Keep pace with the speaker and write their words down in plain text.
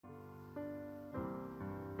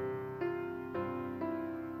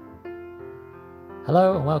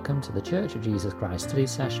Hello and welcome to the Church of Jesus Christ study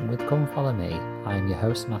session with Come Follow Me. I am your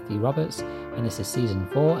host Matthew Roberts and this is Season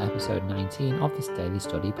 4, Episode 19 of this Daily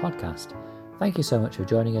Study podcast. Thank you so much for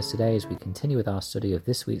joining us today as we continue with our study of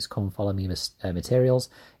this week's Come Follow Me materials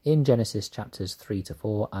in Genesis chapters 3 to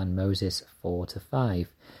 4 and Moses 4 to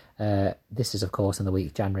 5. This is, of course, in the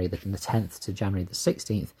week January the 10th to January the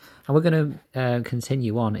 16th, and we're going to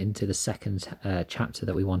continue on into the second chapter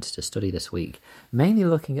that we wanted to study this week, mainly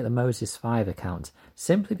looking at the Moses 5 account,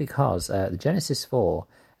 simply because the Genesis 4,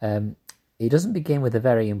 it doesn't begin with a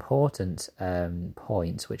very important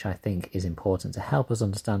point, which I think is important to help us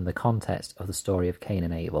understand the context of the story of Cain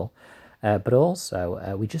and Abel, but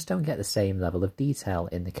also we just don't get the same level of detail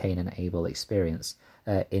in the Cain and Abel experience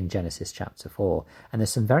in Genesis chapter 4. And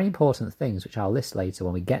there's some very important things which I'll list later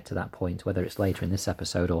when we get to that point, whether it's later in this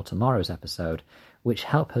episode or tomorrow's episode, which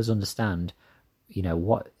help us understand,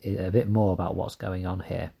 what a bit more about what's going on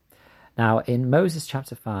here. Now, in Moses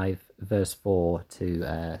chapter 5, verse 4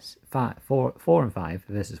 to 4 and 5,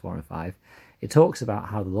 verses 4 and 5, it talks about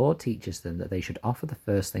how the Lord teaches them that they should offer the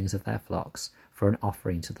firstlings of their flocks for an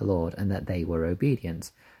offering to the Lord, and that they were obedient.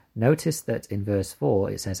 Notice that in verse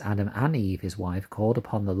 4 it says, Adam and Eve, his wife, called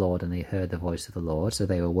upon the Lord and they heard the voice of the Lord. So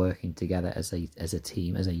they were working together as a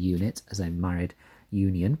team, as a unit, as a married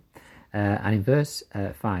union. And in verse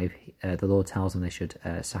 5, the Lord tells them they should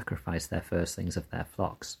sacrifice their firstlings of their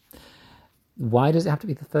flocks. Why does it have to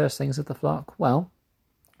be the firstlings of the flock? Well,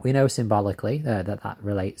 we know symbolically that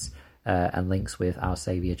relates and links with our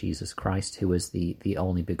Saviour Jesus Christ, who was the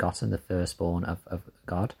only begotten, the firstborn of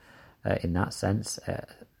God, in that sense,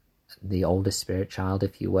 the oldest spirit child,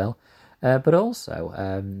 if you will. But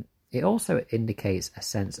also, it also indicates a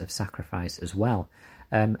sense of sacrifice as well.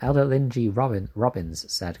 Elder Lynn G.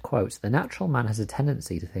 Robbins said, quote, "The natural man has a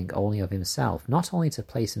tendency to think only of himself, not only to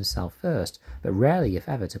place himself first, but rarely, if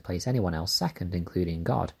ever, to place anyone else second, including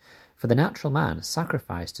God. For the natural man,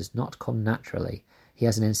 sacrifice does not come naturally. He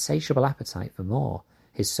has an insatiable appetite for more.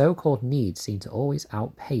 His so-called needs seem to always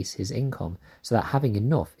outpace his income, so that having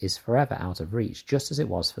enough is forever out of reach, just as it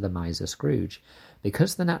was for the miser Scrooge.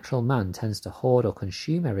 Because the natural man tends to hoard or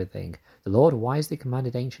consume everything, the Lord wisely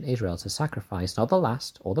commanded ancient Israel to sacrifice not the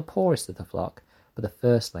last or the poorest of the flock, but the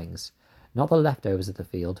firstlings, not the leftovers of the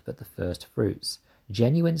field, but the first fruits.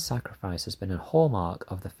 Genuine sacrifice has been a hallmark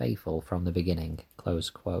of the faithful from the beginning." Close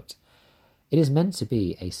quote. It is meant to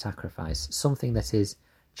be a sacrifice, something that is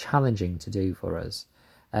challenging to do for us.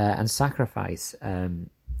 And sacrifice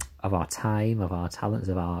of our time, of our talents,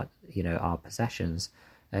 of our possessions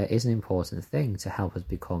is an important thing to help us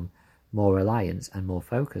become more reliant and more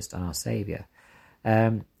focused on our Saviour.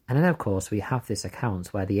 And then, of course, we have this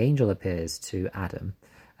account where the angel appears to Adam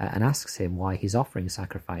and asks him why he's offering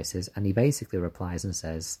sacrifices, and he basically replies and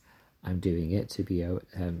says, "I'm doing it to be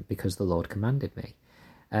because the Lord commanded me."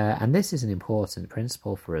 And this is an important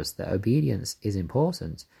principle for us, that obedience is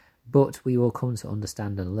important. But we will come to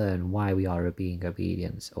understand and learn why we are being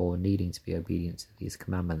obedient or needing to be obedient to these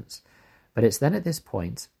commandments. But it's then at this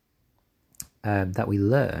point that we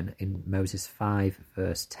learn in Moses 5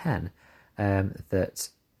 verse 10 that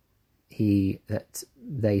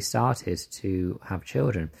they started to have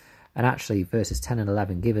children. And actually verses 10 and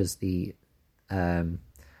 11 give us the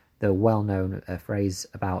well-known phrase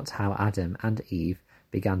about how Adam and Eve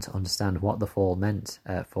began to understand what the fall meant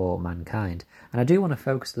for mankind. And I do want to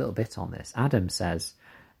focus a little bit on this. Adam says,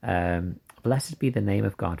 "Blessed be the name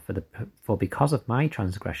of God, for because of my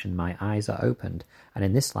transgression my eyes are opened, and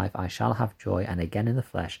in this life I shall have joy, and again in the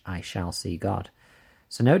flesh I shall see God."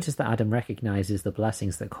 So notice that Adam recognizes the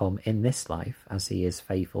blessings that come in this life as he is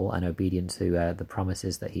faithful and obedient to the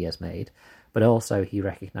promises that he has made, but also he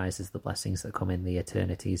recognizes the blessings that come in the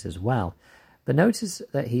eternities as well. But notice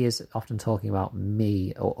that he is often talking about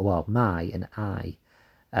me, my and I,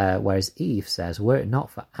 whereas Eve says, "Were it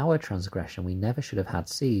not for our transgression, we never should have had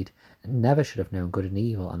seed, and never should have known good and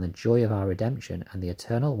evil, and the joy of our redemption, and the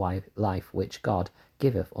eternal life which God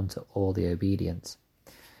giveth unto all the obedient."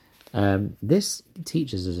 This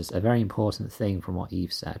teaches us a very important thing from what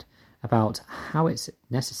Eve said, about how it's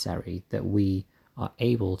necessary that we are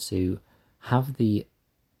able to have the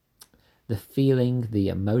feeling, the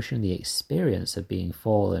emotion, the experience of being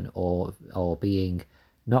fallen or being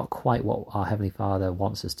not quite what our Heavenly Father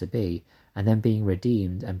wants us to be, and then being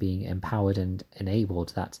redeemed and being empowered and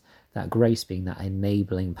enabled, that grace being that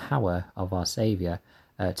enabling power of our Saviour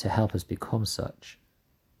to help us become such.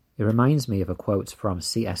 It reminds me of a quote from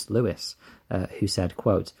C.S. Lewis, who said,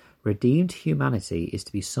 quote, "Redeemed humanity is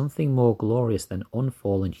to be something more glorious than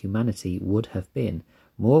unfallen humanity would have been,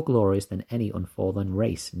 more glorious than any unfallen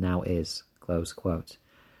race now is." Close quote.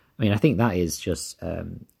 I mean, I think that is just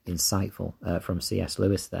insightful from C.S.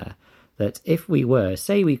 Lewis there, that if we were,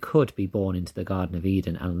 say we could be born into the Garden of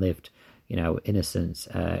Eden and lived, innocent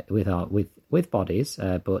with bodies,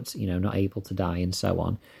 but, not able to die and so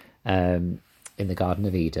on, in the Garden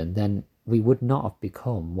of Eden, then we would not have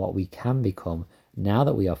become what we can become now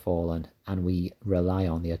that we are fallen and we rely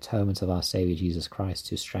on the atonement of our Saviour Jesus Christ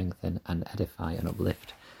to strengthen and edify and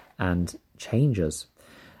uplift and change us.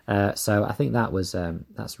 So I think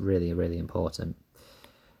that's really, really important.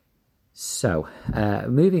 So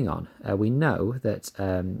moving on, we know that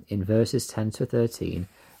in verses 10 to 13,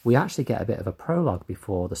 we actually get a bit of a prologue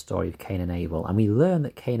before the story of Cain and Abel, and we learn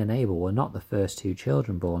that Cain and Abel were not the first two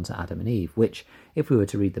children born to Adam and Eve, which, if we were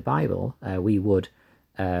to read the Bible, we would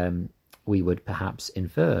perhaps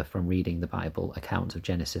infer from reading the Bible account of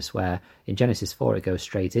Genesis, where in Genesis 4 it goes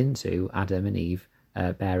straight into Adam and Eve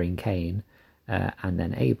bearing Cain and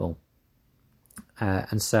then Abel.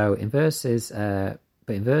 And so in verse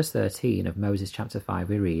 13 of Moses chapter 5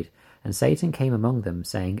 we read, "And Satan came among them,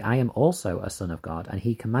 saying, I am also a son of God. And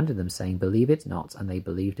he commanded them, saying, Believe it not. And they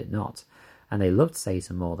believed it not. And they loved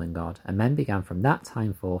Satan more than God. And men began from that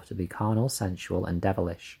time forth to be carnal, sensual, and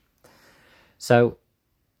devilish." So,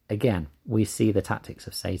 again, we see the tactics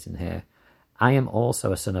of Satan here. I am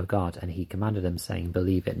also a son of God. And he commanded them, saying,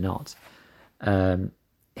 Believe it not.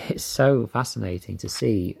 It's so fascinating to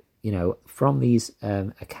see, from these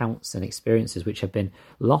accounts and experiences which have been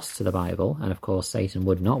lost to the Bible, and of course Satan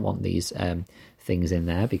would not want these things in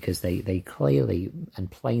there because they clearly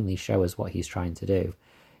and plainly show us what he's trying to do.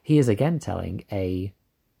 He is again telling a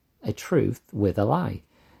truth with a lie.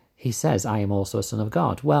 He says, I am also a son of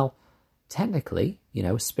God. Well, technically,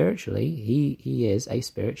 spiritually, he is a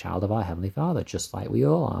spirit child of our Heavenly Father, just like we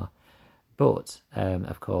all are. But,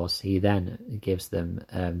 of course, he then gives them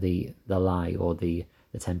the lie or the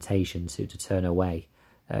temptation to turn away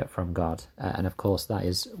from God. And of course, that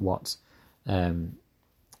is what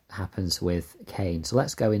happens with Cain. So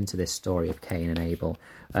let's go into this story of Cain and Abel.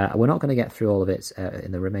 We're not going to get through all of it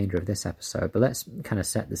in the remainder of this episode, but let's kind of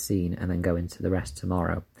set the scene and then go into the rest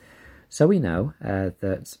tomorrow. So we know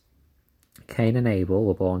that Cain and Abel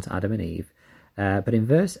were born to Adam and Eve, but in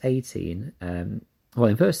verse 18...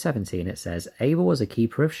 in verse 17 it says, Abel was a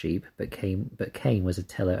keeper of sheep, but Cain was a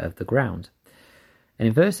tiller of the ground. And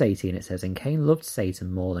in verse 18 it says, And Cain loved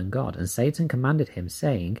Satan more than God, and Satan commanded him,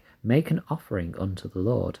 saying, Make an offering unto the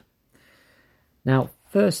Lord. Now,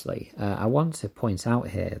 firstly, I want to point out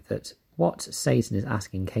here that what Satan is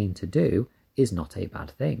asking Cain to do is not a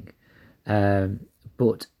bad thing.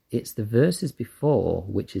 But it's the verses before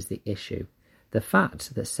which is the issue. The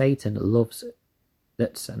fact that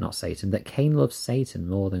that Cain loves Satan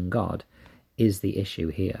more than God is the issue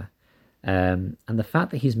here. And the fact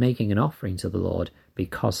that he's making an offering to the Lord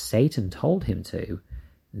because Satan told him to,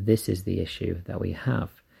 this is the issue that we have.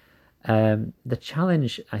 The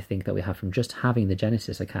challenge, I think, that we have from just having the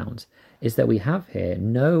Genesis account is that we have here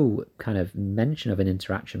no kind of mention of an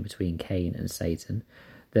interaction between Cain and Satan,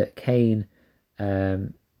 that Cain...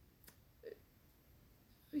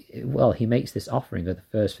 he makes this offering of the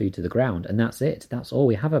first food to the ground, and that's it. That's all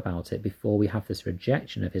we have about it before we have this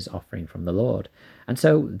rejection of his offering from the Lord. And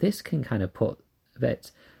so this can kind of put a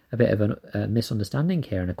bit of a misunderstanding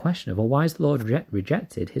here and a question of, well, why has the Lord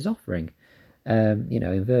rejected his offering?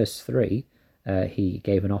 In verse 3, he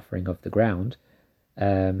gave an offering of the ground.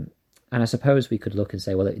 And I suppose we could look and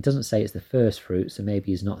say, well, it doesn't say it's the first fruit, so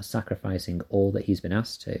maybe he's not sacrificing all that he's been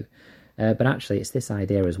asked to. But actually, it's this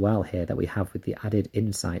idea as well here that we have with the added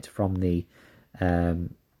insight from the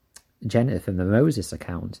Moses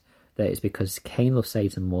account, that it's because Cain loves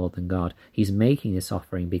Satan more than God. He's making this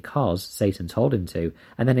offering because Satan told him to.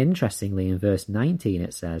 And then interestingly, in verse 19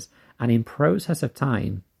 it says, And in process of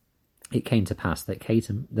time it came to pass that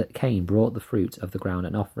Cain brought the fruit of the ground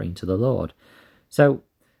an offering to the Lord. So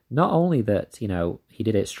not only that, he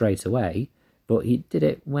did it straight away, but he did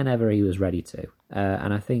it whenever he was ready to.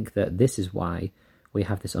 And I think that this is why we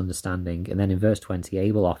have this understanding. And then in verse 20,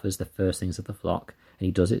 Abel offers the firstlings of the flock, and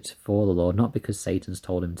he does it for the Lord, not because Satan's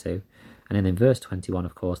told him to. And then in verse 21,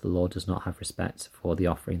 of course, the Lord does not have respect for the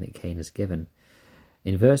offering that Cain has given.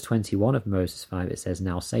 In verse 21 of Moses 5, it says,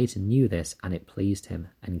 Now Satan knew this, and it pleased him,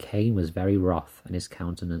 and Cain was very wroth, and his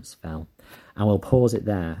countenance fell. And we'll pause it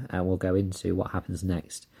there, and we'll go into what happens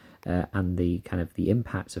next, and the kind of the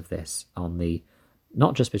impact of this on the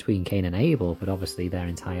not just between Cain and Abel, but obviously their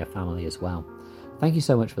entire family as well. Thank you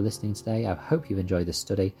so much for listening today. I hope you've enjoyed this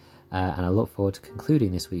study, and I look forward to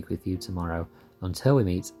concluding this week with you tomorrow. Until we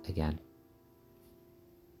meet again.